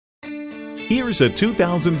Here's a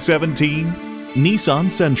 2017 Nissan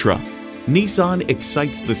Sentra. Nissan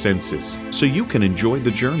excites the senses so you can enjoy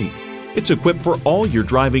the journey. It's equipped for all your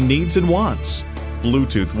driving needs and wants.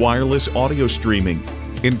 Bluetooth wireless audio streaming,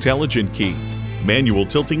 intelligent key, manual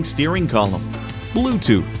tilting steering column,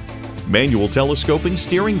 Bluetooth, manual telescoping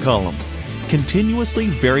steering column, continuously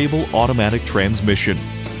variable automatic transmission,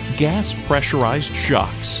 gas pressurized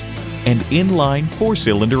shocks, and inline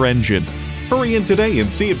 4-cylinder engine. Hurry in today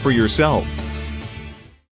and see it for yourself.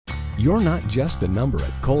 You're not just a number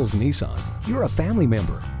at Cowles Nissan. You're a family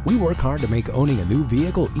member. We work hard to make owning a new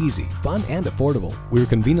vehicle easy, fun, and affordable. We're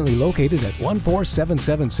conveniently located at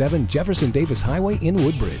 14777 Jefferson Davis Highway in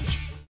Woodbridge.